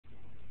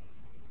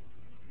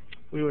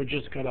We were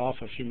just cut off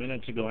a few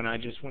minutes ago, and I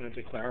just wanted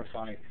to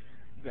clarify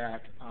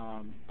that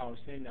I was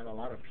saying that a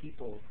lot of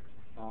people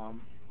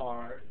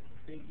are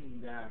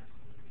thinking that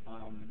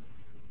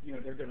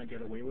they're going to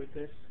get away with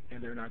this,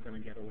 and they're not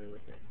going to get away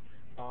with it.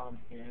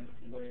 And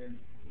when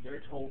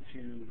they're told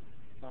to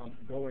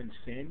go and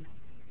sin,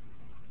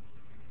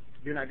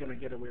 you're not going to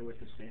get away with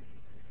the sin.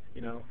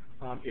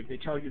 If they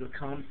tell you to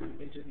come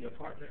into the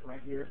apartment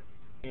right here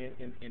and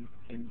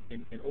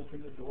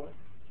open the door,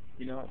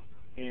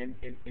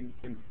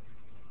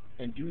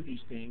 and do these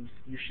things,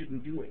 you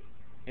shouldn't do it.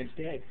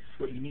 Instead,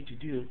 what you need to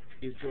do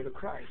is go to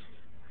Christ,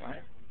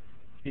 right?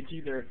 It's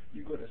either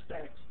you go to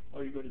sex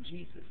or you go to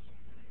Jesus.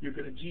 You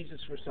go to Jesus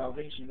for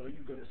salvation, or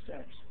you go to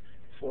sex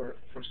for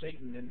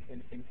Satan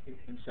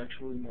and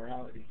sexual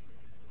immorality,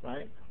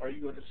 right? Or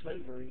you go to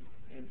slavery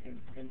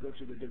and go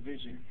to the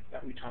division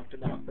that we talked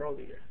about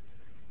earlier,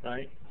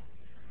 right?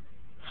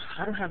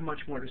 I don't have much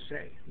more to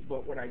say,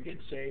 but what I did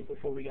say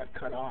before we got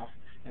cut off,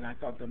 and I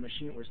thought the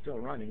machine was still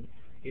running,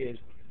 is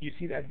you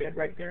see that bed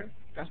right there?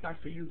 That's not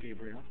for you,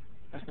 Gabriel.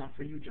 That's not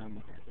for you, John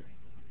MacArthur.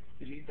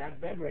 You see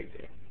that bed right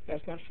there?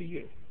 That's not for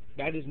you.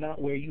 That is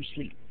not where you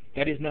sleep.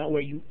 That is not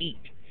where you eat.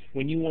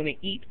 When you want to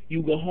eat,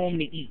 you go home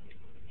to eat.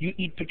 You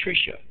eat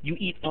Patricia. You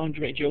eat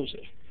Andre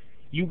Joseph.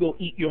 You go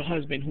eat your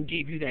husband who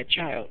gave you that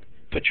child,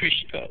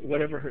 Patricia,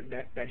 whatever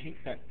that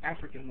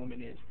African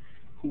woman is,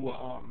 who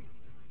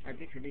I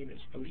think her name is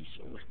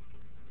Felicia,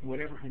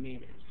 whatever her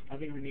name is. I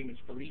think her name is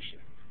Felicia.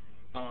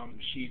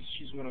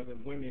 She's one of the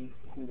women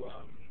who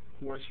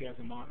works here as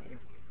a monitor.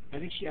 I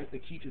think she has the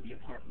key to the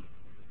apartment.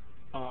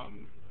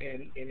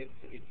 And it's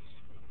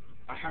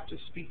I have to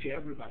speak to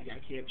everybody. I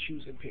can't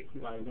choose and pick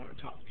who I want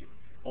to talk to.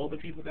 All the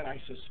people that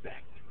I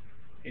suspect,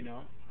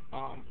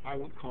 I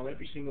would call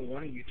every single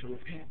one of you to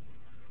repent.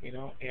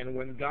 And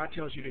when God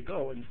tells you to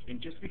go,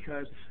 and just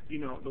because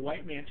the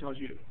white man tells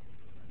you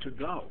to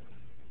go,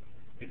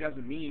 it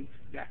doesn't mean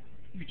that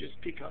you just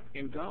pick up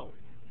and go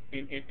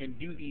and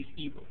do these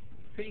evil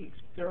things.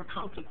 There are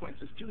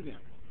consequences to them.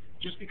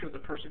 Just because a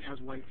person has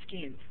white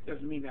skin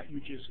doesn't mean that you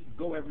just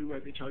go everywhere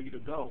they tell you to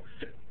go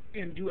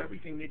and do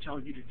everything they tell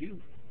you to do.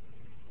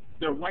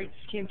 Their white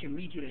skin can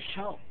lead you to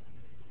hell.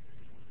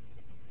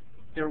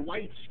 Their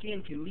white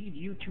skin can lead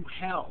you to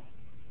hell.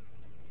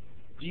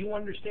 Do you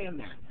understand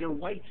that? Their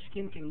white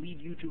skin can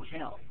lead you to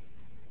hell.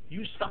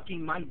 You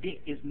sucking my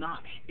dick is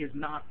not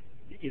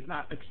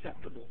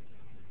acceptable.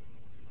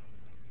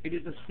 It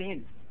is a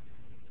sin.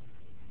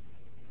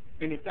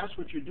 And if that's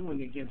what you're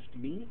doing against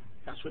me,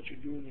 that's what you're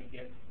doing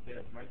against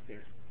them right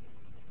there.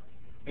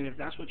 And if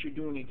that's what you're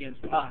doing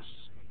against us,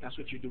 that's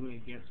what you're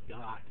doing against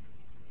God.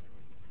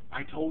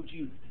 I told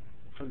you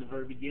from the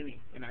very beginning,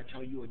 and I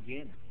tell you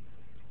again,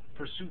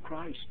 pursue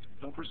Christ.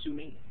 Don't pursue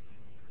me.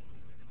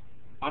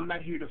 I'm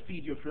not here to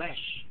feed your flesh.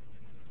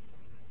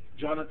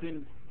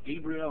 Jonathan,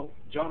 Gabriel,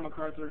 John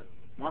MacArthur,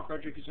 Mark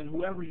Rodriguezson,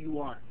 whoever you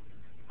are,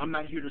 I'm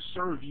not here to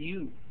serve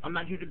you. I'm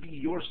not here to be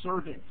your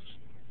servants.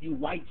 You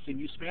whites and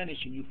you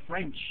Spanish and you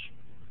French,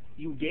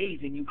 you gays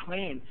and you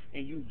Klan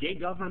and you gay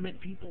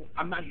government people.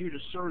 I'm not here to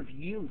serve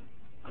you.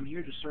 I'm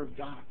here to serve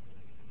God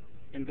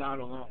and God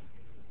alone.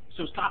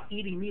 So stop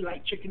eating me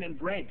like chicken and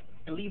bread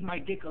and leave my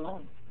dick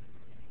alone.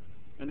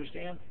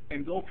 Understand?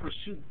 And go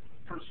pursue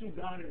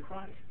God in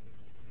Christ.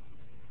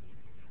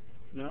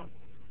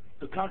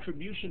 The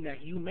contribution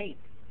that you make,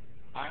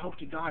 I hope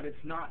to God it's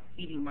not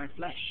eating my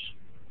flesh.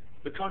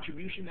 The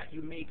contribution that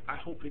you make, I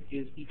hope it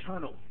is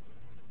eternal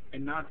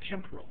and not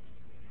temporal.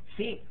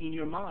 Think in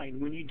your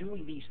mind when you're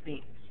doing these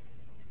things.